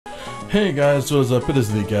Hey guys, what's up? It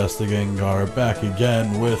is the Guest Gengar back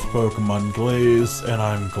again with Pokemon Glazed, and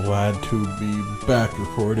I'm glad to be back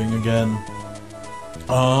recording again.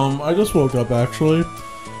 I just woke up actually.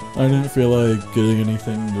 I didn't feel like getting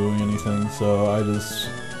anything, doing anything, so I just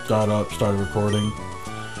got up, started recording.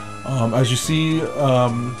 As you see, our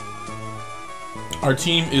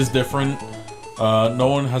team is different. No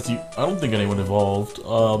one has, I don't think anyone evolved.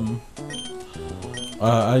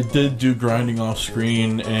 I did do grinding off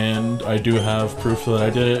screen, and I do have proof that I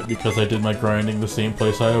did it because I did my grinding the same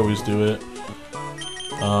place I always do it.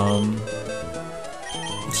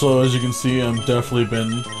 So as you can see, I've definitely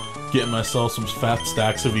been getting myself some fat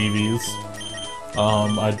stacks of EVs.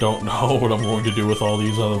 I don't know what I'm going to do with all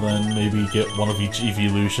these other than maybe get one of each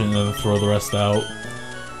evolution and then throw the rest out.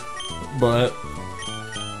 But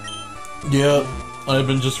yeah, I've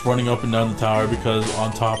been just running up and down the tower because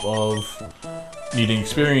on top of needing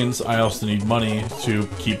experience, I also need money to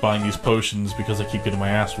keep buying these potions because I keep getting my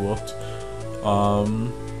ass whooped.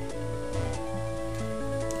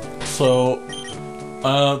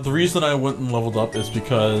 The reason I went and leveled up is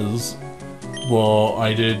because, well,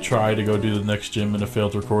 I did try to go do the next gym in a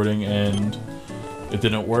failed recording and it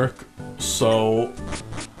didn't work, so,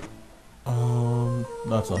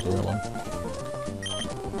 that's not the right one.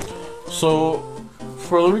 So,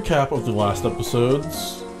 for the recap of the last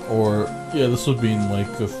episodes, or, yeah, this would be in,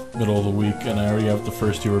 like, the middle of the week, and I already have the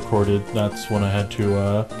first two recorded. That's when I had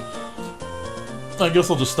to, I guess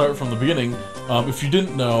I'll just start from the beginning. If you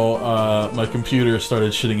didn't know, my computer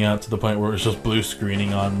started shitting out to the point where it was just blue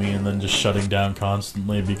screening on me and then just shutting down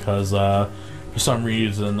constantly because, for some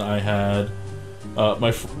reason I had,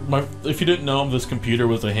 if you didn't know, this computer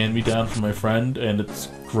was a hand-me-down from my friend, and it's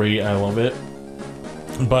great, I love it.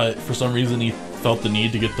 But for some reason he felt the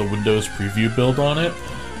need to get the Windows preview build on it.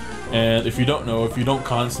 And if you don't know, if you don't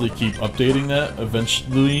constantly keep updating that,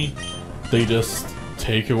 eventually they just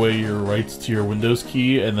take away your rights to your Windows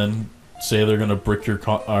key and then say they're gonna brick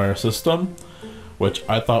our system, which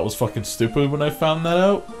I thought was fucking stupid when I found that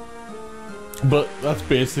out. But that's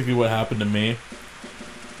basically what happened to me,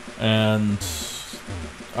 and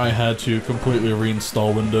I had to completely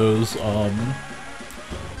reinstall Windows,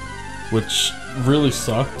 which really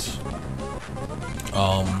sucked.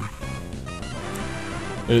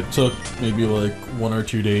 It took maybe like 1 or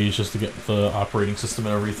 2 days just to get the operating system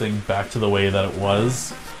and everything back to the way that it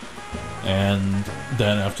was. And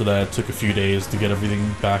then after that, it took a few days to get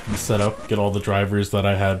everything back and set up, get all the drivers that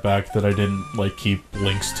I had back that I didn't like keep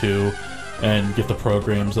links to, and get the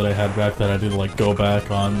programs that I had back that I did like go back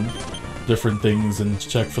on different things and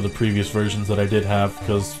check for the previous versions that I did have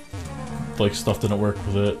because like stuff didn't work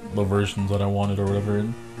with it, the versions that I wanted or whatever.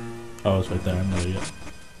 And oh, it's right there, I'm an idiot.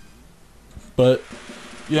 But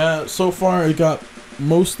yeah, so far I got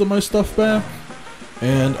most of my stuff back,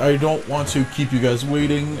 and I don't want to keep you guys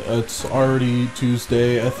waiting. It's already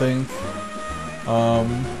Tuesday, I think,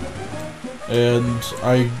 and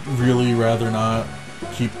I really rather not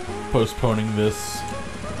keep postponing this.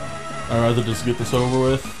 I'd rather just get this over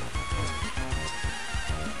with.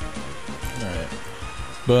 Alright,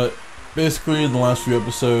 but basically in the last few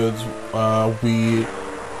episodes, we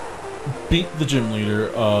beat the gym leader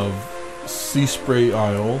of Sea Spray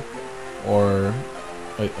Isle, or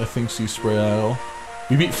I think Sea Spray Isle.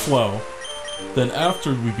 We beat Flo. Then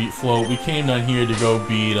after we beat Flo, we came down here to go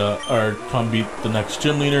beat, come beat the next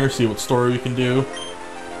gym leader, see what story we can do.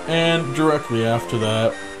 And directly after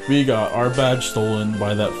that, we got our badge stolen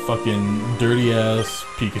by that fucking dirty ass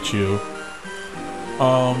Pikachu.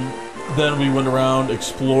 Then we went around,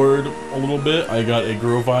 explored a little bit. I got a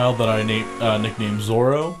Grovyle that I nicknamed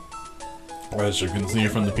Zorro, as you can see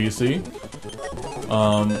from the PC.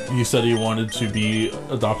 He said he wanted to be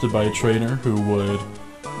adopted by a trainer who would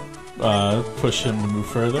push him to move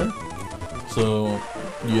further. So,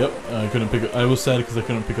 yep, I was sad because I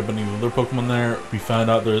couldn't pick up any other Pokemon there. We found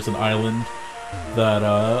out there's an island that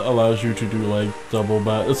allows you to do like double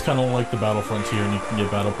battle. It's kind of like the Battle Frontier, and you can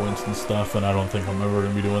get battle points and stuff, and I don't think I'm ever going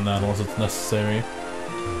to be doing that unless it's necessary.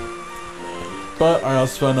 But I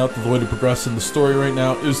also found out that the way to progress in the story right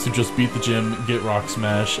now is to just beat the gym, get Rock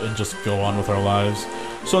Smash, and just go on with our lives.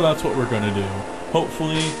 So that's what we're gonna do.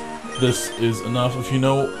 Hopefully, this is enough. If you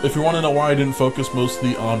want to know why I didn't focus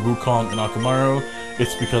mostly on Wukong and Akamaru,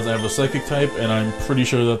 it's because I have a Psychic type, and I'm pretty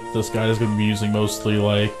sure that this guy is gonna be using mostly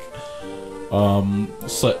like,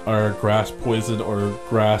 our Grass Poison or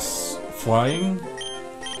Grass Flying,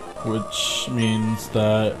 which means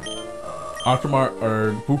that Akamaru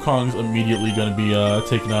or Wukong's immediately going to be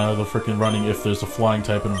taken out of the freaking running if there's a flying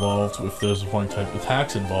type involved, if there's a flying type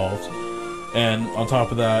attacks involved. And on top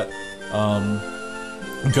of that,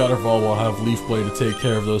 God of All will have Leaf Blade to take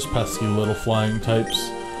care of those pesky little flying types.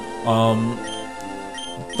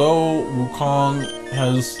 Though Wukong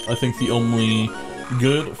has, I think, the only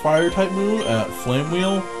good fire type move at Flame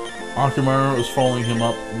Wheel, Akamaru is following him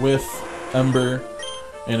up with Ember.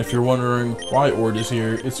 And if you're wondering why Ord is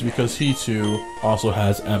here, it's because he too also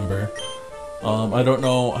has Ember. I don't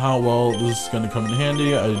know how well this is going to come in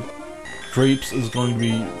handy. Drapes is going to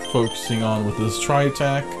be focusing on with his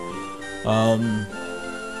tri-attack.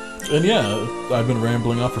 And yeah, I've been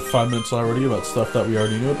rambling on for 5 minutes already about stuff that we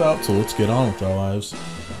already knew about, so let's get on with our lives.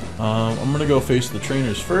 I'm gonna go face the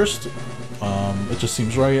trainers first. It just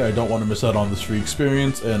seems right. I don't want to miss out on this free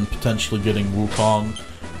experience and potentially getting Wukong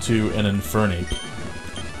to an Infernape.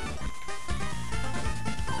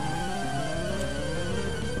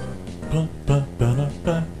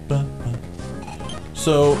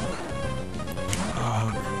 So,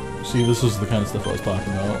 see, this is the kind of stuff I was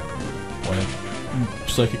talking about. Like,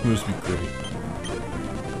 psychic moves be great.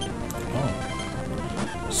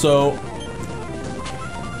 Oh. So,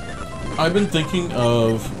 I've been thinking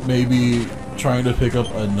of maybe trying to pick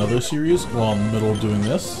up another series while I'm in the middle of doing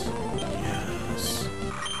this. Yes.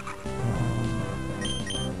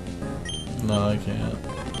 No, I can't.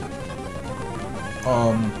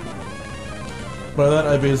 By that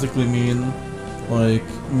I basically mean, like,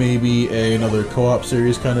 maybe another co-op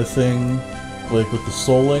series kind of thing, like with the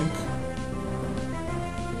Soul Link.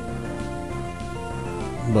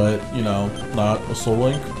 But, you know, not a Soul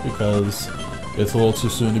Link, because it's a little too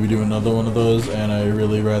soon to be doing another one of those, and I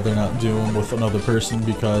really rather not do them with another person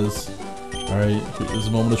because, alright, here's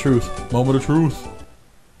a moment of truth. Moment of truth!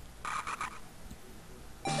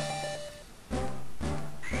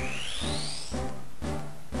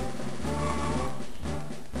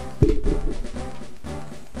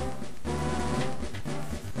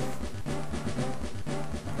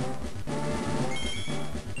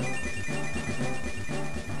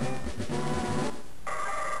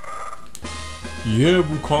 Yeah,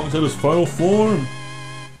 Wukong's at his final form!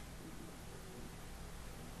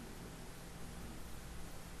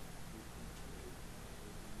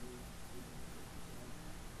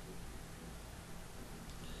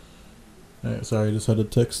 Alright, sorry, I just had to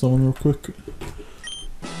text someone real quick.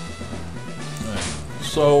 Alright,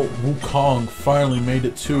 so Wukong finally made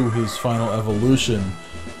it to his final evolution.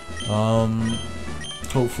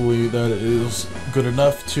 Hopefully that is good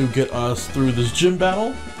enough to get us through this gym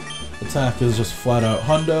battle. Attack is just flat out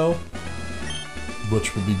hundo,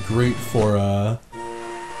 which would be great for,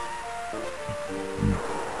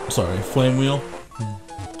 Flame Wheel.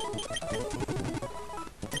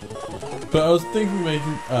 But I was thinking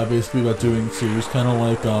basically about doing series kind of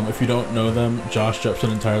like, if you don't know them, Josh Jepson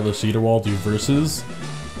and Tyler Cedarwall do verses,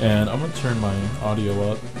 and I'm gonna turn my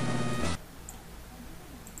audio up.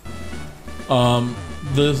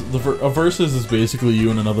 A versus is basically you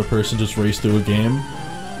and another person just race through a game.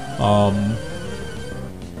 I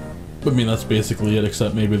mean, that's basically it,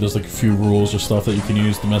 except maybe there's like a few rules or stuff that you can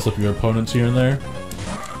use to mess up your opponents here and there.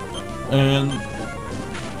 And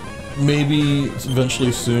maybe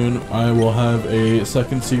eventually soon I will have a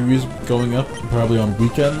second series going up, probably on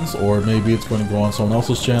weekends, or maybe it's going to go on someone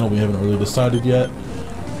else's channel. We haven't really decided yet.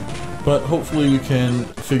 But hopefully we can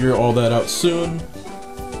figure all that out soon,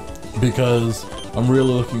 because I'm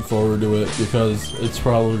really looking forward to it, because it's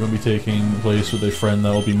probably going to be taking place with a friend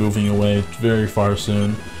that will be moving away very far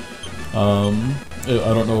soon. I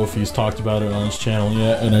don't know if he's talked about it on his channel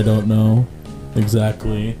yet, and I don't know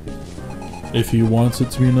exactly if he wants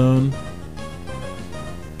it to be known.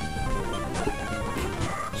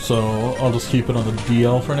 So I'll just keep it on the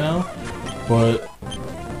DL for now, but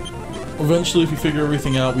eventually if we figure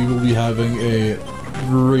everything out, we will be having a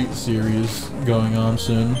great series going on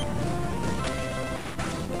soon.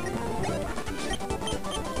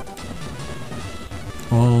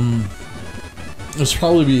 This will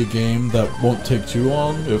probably be a game that won't take too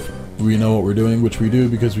long if we know what we're doing, which we do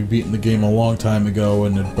because we've beaten the game a long time ago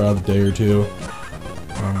in about a day or two.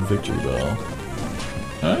 Victory bell.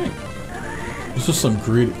 Alright. This is some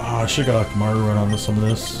great. I should got Akamaru run on some of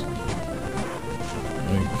this.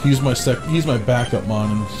 Like, he's my backup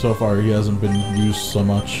mon, and so far he hasn't been used so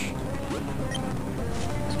much.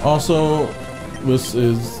 Also, this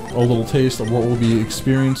is a little taste of what we'll be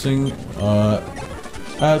experiencing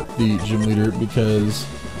at the gym leader, because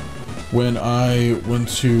when I went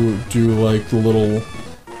to do like the little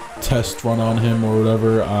test run on him or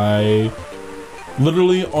whatever,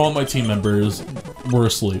 literally all my team members were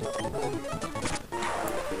asleep.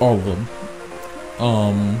 All of them.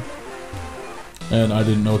 And I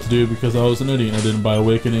didn't know what to do because I was an idiot. I didn't buy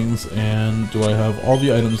Awakenings, and do I have all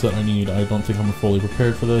the items that I need? I don't think I'm fully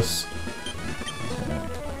prepared for this.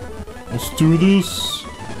 Let's do this.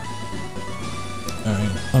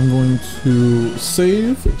 Alright, I'm going to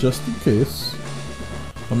save just in case.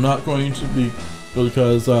 I'm not going to be,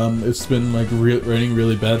 because it's been like raining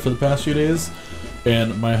really bad for the past few days,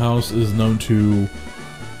 and my house is known to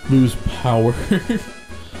lose power.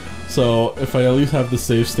 So if I at least have the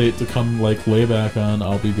save state to come like lay back on,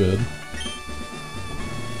 I'll be good.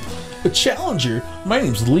 A challenger! My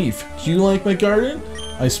name's Leif. Do you like my garden?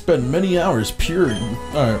 I spend many hours pruning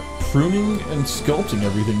and sculpting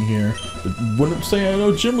everything here. But wouldn't say I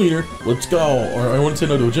know gym leader. Let's go. Or I wouldn't say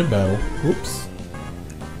no to a gym battle. Whoops.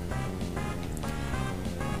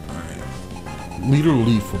 Alright. Leader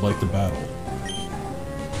Leif would like to battle.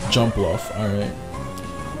 Jump bluff. Alright.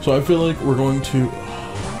 So I feel like we're going to...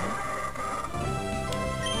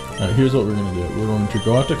 Alright, here's what we're going to do. We're going to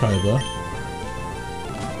go out to Kaiba.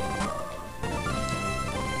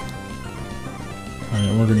 Alright,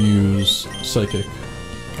 and we're gonna use Psychic.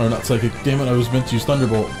 Or not Psychic, damn it, I was meant to use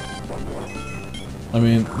Thunderbolt. I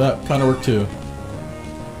mean, that kinda worked too.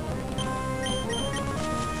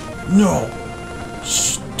 No!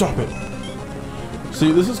 Stop it!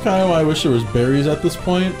 See, this is kinda why I wish there was berries at this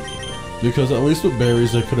point. Because at least with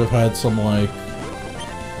berries I could have had some like...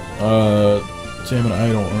 damn it,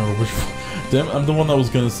 I don't remember which one. Damn it, I'm the one that was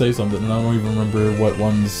gonna say something and I don't even remember what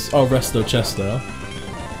ones... Oh, Resto Chesto.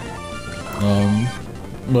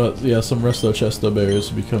 But yeah, some Resto Chesto berries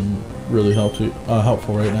become really helpful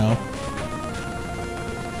right now.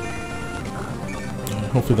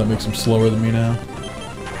 Hopefully that makes them slower than me now.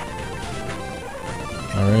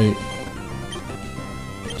 Alright.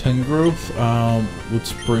 10 growth.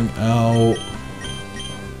 Let's bring out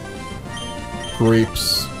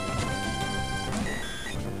grapes.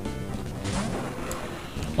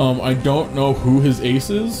 I don't know who his ace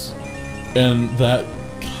is, and that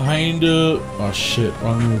kinda... Oh shit,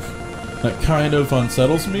 wrong move. That kind of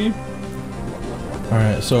unsettles me.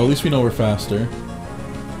 Alright, so at least we know we're faster.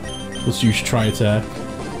 Let's use Tri-Attack.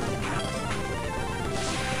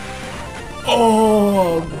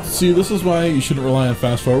 Oh! See, this is why you shouldn't rely on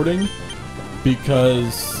fast forwarding.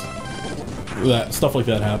 Because... that stuff like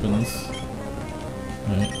that happens.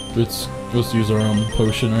 Alright, let's use our own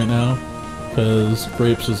potion right now. Because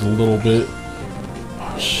grapes is a little bit...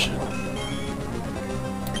 Oh shit.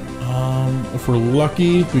 If we're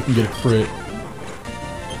lucky, we can get a crit.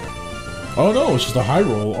 Oh no, it's just a high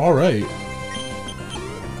roll. Alright.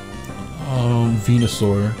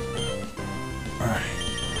 Venusaur. Alright.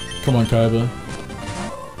 Come on, Kaiba.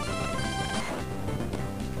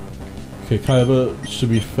 Okay, Kaiba should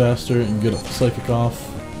be faster and get a Psychic off.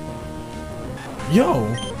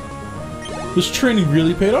 Yo! This training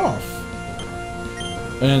really paid off.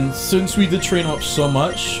 And since we did train him up so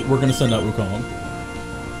much, we're gonna send out Wukong.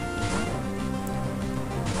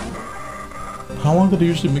 How long do they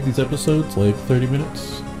usually make these episodes? Like 30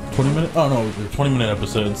 minutes? 20 minutes? Oh no, they're 20-minute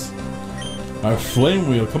episodes. Our Flame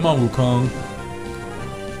Wheel, come on Wukong.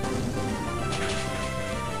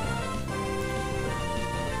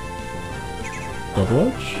 Double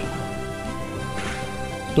Edge?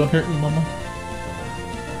 Don't hurt me, mama.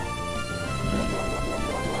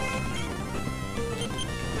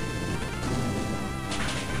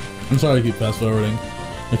 I'm sorry I keep fast forwarding.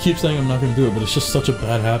 I keep saying I'm not gonna do it, but it's just such a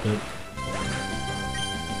bad habit.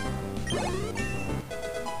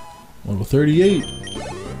 Level 38.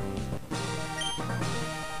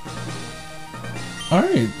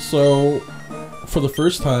 Alright, so for the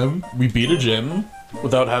first time, we beat a gym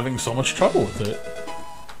without having so much trouble with it.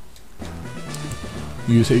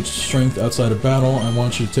 Use H strength outside of battle. I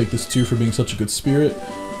want you to take this too for being such a good spirit.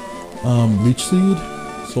 Leech Seed?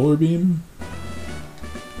 Solar Beam?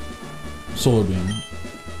 Solar Beam.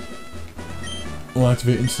 Will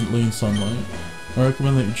activate instantly in sunlight. I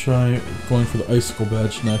recommend that you try going for the Icicle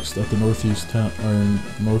badge next at the northeast town, or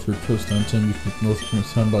northward coast town. 10 you can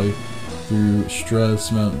north town by through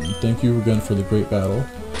Strauss Mountain. Thank you again for the great battle.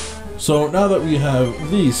 So now that we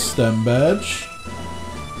have the STEM badge,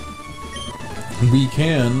 we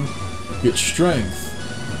can get strength.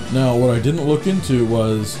 Now what I didn't look into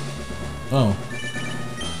was... Oh.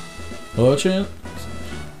 Hello, Chance?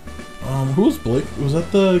 Who was Blake? Was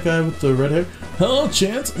that the guy with the red hair? Hello,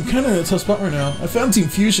 Chance. I'm kind of in a tough spot right now. I found Team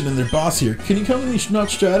Fusion and their boss here. Can you come to me, not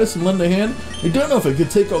Stratus, and lend a hand? I don't know if I could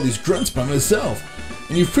take all these grunts by myself.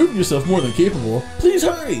 And you've proven yourself more than capable. Please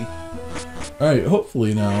hurry! Alright,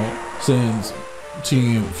 hopefully now, since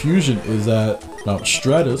Team Fusion is at Mount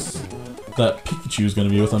Stratus, that Pikachu is going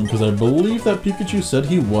to be with them, because I believe that Pikachu said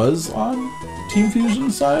he was on Team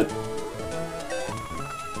Fusion's side.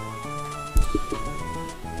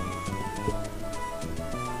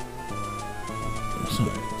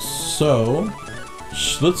 So,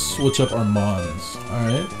 let's switch up our mons.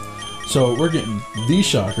 Alright. So we're getting the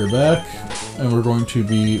Shocker back, and we're going to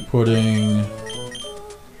be putting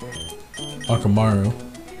Akamaru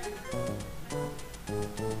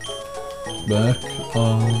back.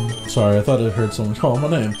 Sorry, I thought I heard someone call my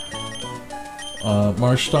name.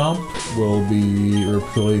 Marsh Stomp will be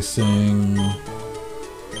replacing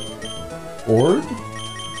Ord.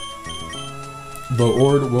 The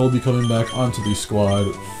Ord will be coming back onto the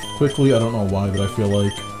squad quickly. I don't know why, but I feel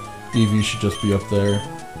like Eevee should just be up there.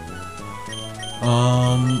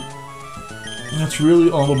 That's really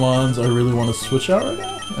all the mons I really want to switch out right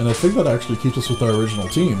now. And I think that actually keeps us with our original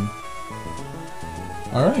team.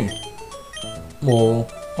 Alright. Well,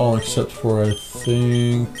 all except for, I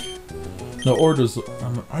think... No, Ord is...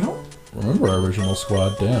 I don't remember our original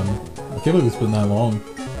squad, damn. I can't believe it's been that long.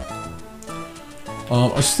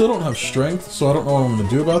 I still don't have strength, so I don't know what I'm going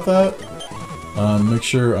to do about that. Make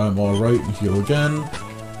sure I'm alright and heal again.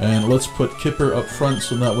 And let's put Kipper up front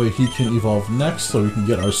so that way he can evolve next so we can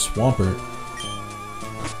get our Swampert.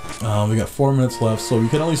 We got 4 minutes left, so we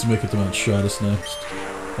can at least make it to Mount Stratus next.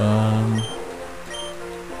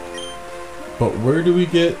 But where do we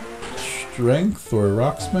get strength or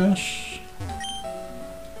Rock Smash?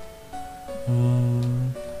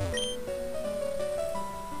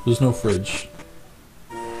 There's no fridge.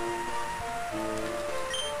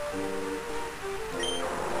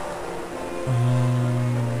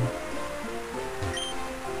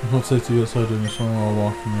 What's safe to you outside doing this one while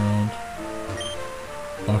walking around?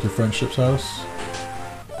 Dr. Friendship's house?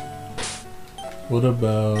 What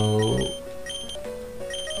about...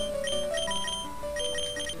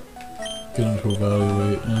 get him to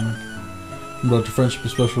evaluate and... Dr. Friendship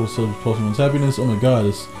is special so Pokemon's happiness. Oh my god,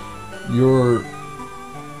 is your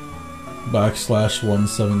 /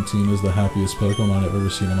 117 is the happiest Pokemon I've ever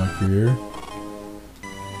seen in my career.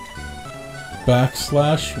 /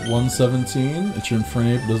 117? It's your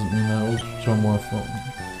Infernape, doesn't mean that will show more fun.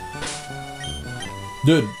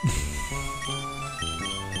 Dude!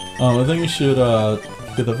 I think you should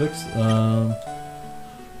get that fixed.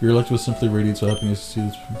 Your Electabuzz simply radiates with happiness to see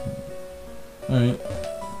this. Alright.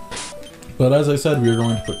 But as I said, we are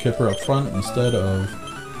going to put Kipper up front instead of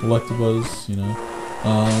Electabuzz, you know.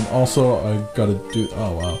 Also, I gotta do.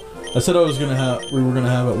 Oh wow! I said we were gonna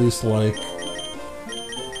have at least like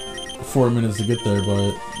 4 minutes to get there,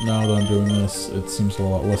 but now that I'm doing this, it seems a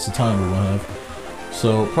lot less the time we're gonna have.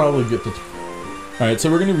 So probably get to. All right, so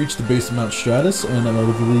we're gonna reach the base of Mount Stratus, and I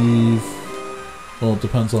believe. Well, it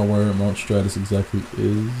depends on where Mount Stratus exactly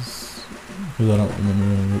is, because I don't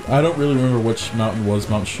remember. I don't really remember which mountain was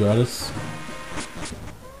Mount Stratus.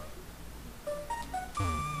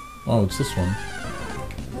 Oh, it's this one.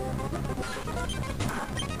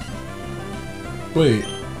 Wait.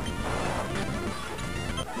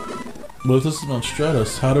 Well, if this is Mount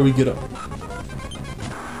Stratus, how do we get up?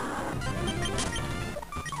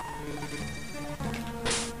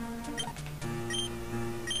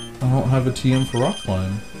 I don't have a TM for Rock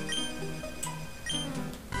Climb.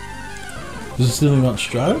 Is this still Mount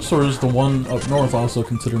Stratus, or is the one up north also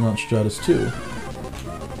considered Mount Stratus too?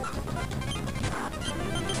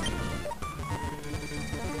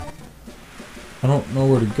 I don't know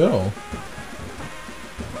where to go.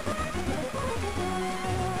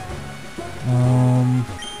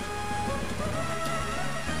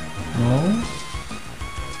 No?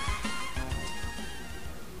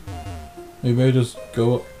 Maybe I just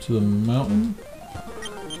go up to the mountain?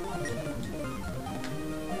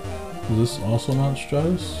 Is this also Mount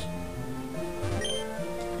Stratus?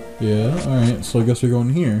 Yeah, alright, so I guess we're going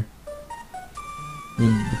here. I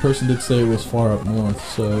mean, the person did say it was far up north,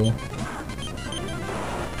 so...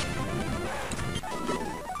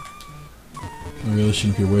 I really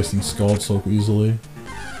shouldn't be wasting Scald so easily.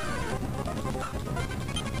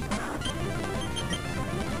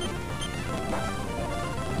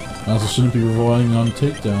 I also shouldn't be relying on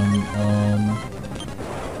takedown.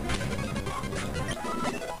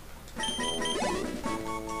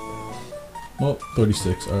 Well,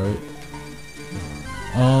 36, alright.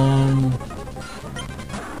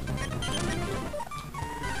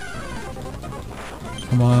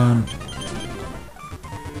 Come on.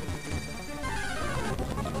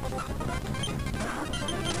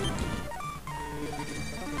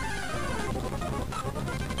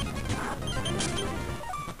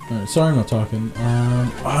 Alright, sorry I'm not talking.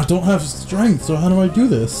 I don't have strength, so how do I do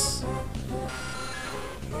this?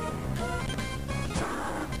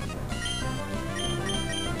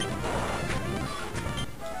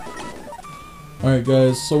 Alright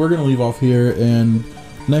guys, so we're gonna leave off here, and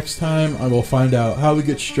next time I will find out how we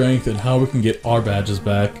get strength and how we can get our badges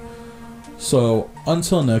back. So,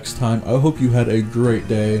 until next time, I hope you had a great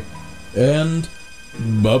day, and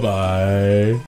bye-bye.